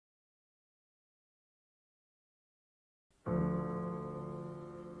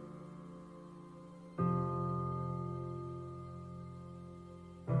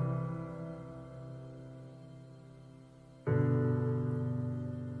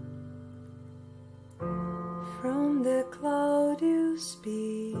From the cloud you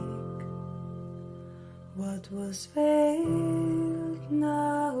speak, what was veiled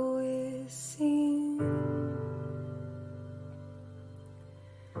now is seen.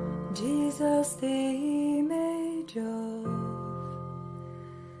 Jesus, the image of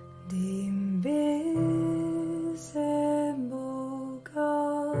the invisible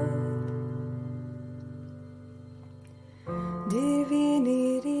God,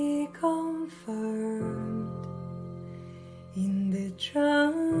 divinity confirmed in the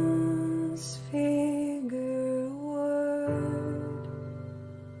transfigured word,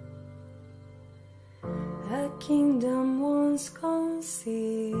 a kingdom once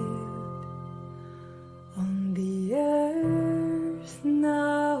concealed on the earth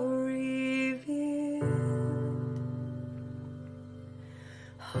now revealed.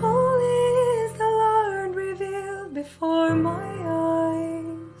 Holy is the Lord revealed before my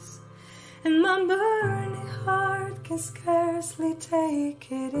eyes, and my burning heart can scarcely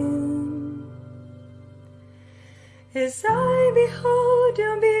take it in. As I behold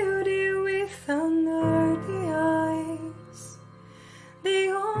your beauty with unearthly eyes, the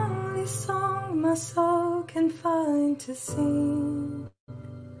only song my soul can find to sing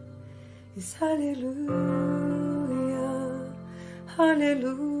is hallelujah, hallelujah,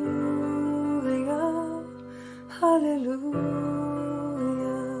 hallelujah,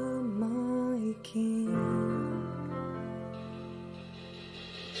 my King.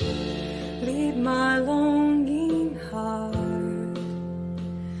 Lead my longing heart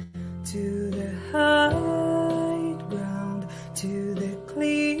to the high ground, to the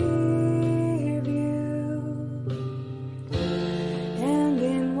clear view, and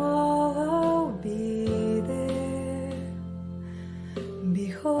in all I'll be there,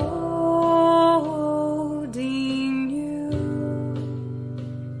 beholding you.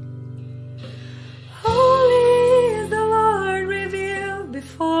 Holy is the Lord revealed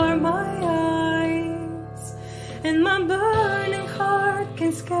before my eyes, and my burning heart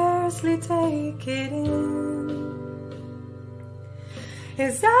can scarcely take it in.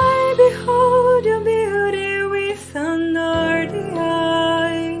 As I behold your beauty with unearthly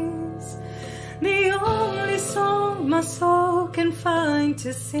eyes, the only song my soul can find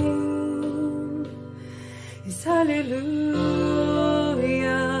to sing is hallelujah,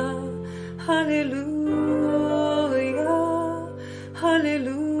 hallelujah,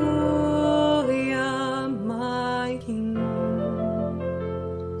 hallelujah, my King.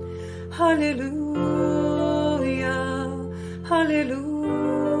 Hallelujah, hallelujah,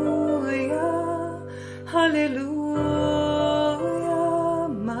 hallelujah,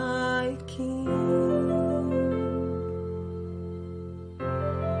 my King.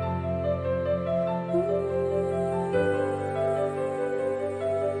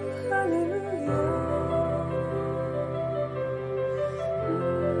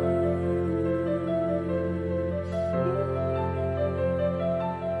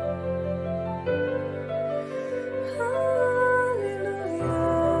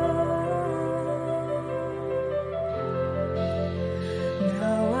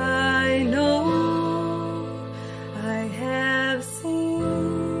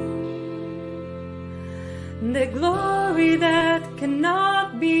 The glory that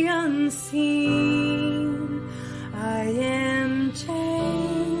cannot be unseen. I am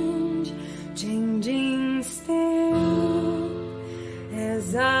changing still,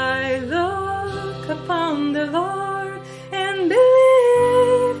 as I look upon the Lord and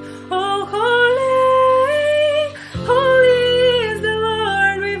believe. Oh, holy, holy is the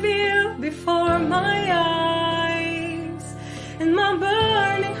Lord revealed before my eyes, and my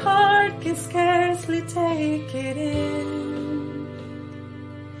burning heart can scarcely take it in.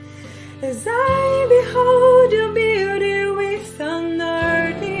 As I behold your beauty with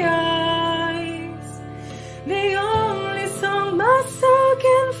unearthly eyes, the only song my soul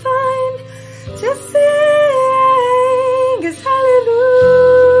can find to sing is hallelujah,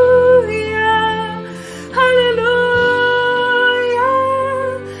 hallelujah,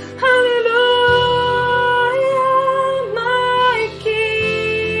 hallelujah, my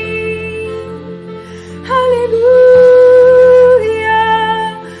King. Hallelujah,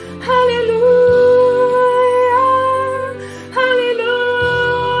 hallelujah, hallelujah,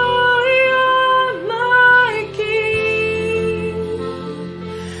 my King.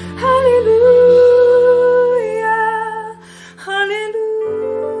 Hallelujah, hallelujah,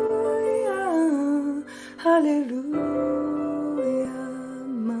 hallelujah.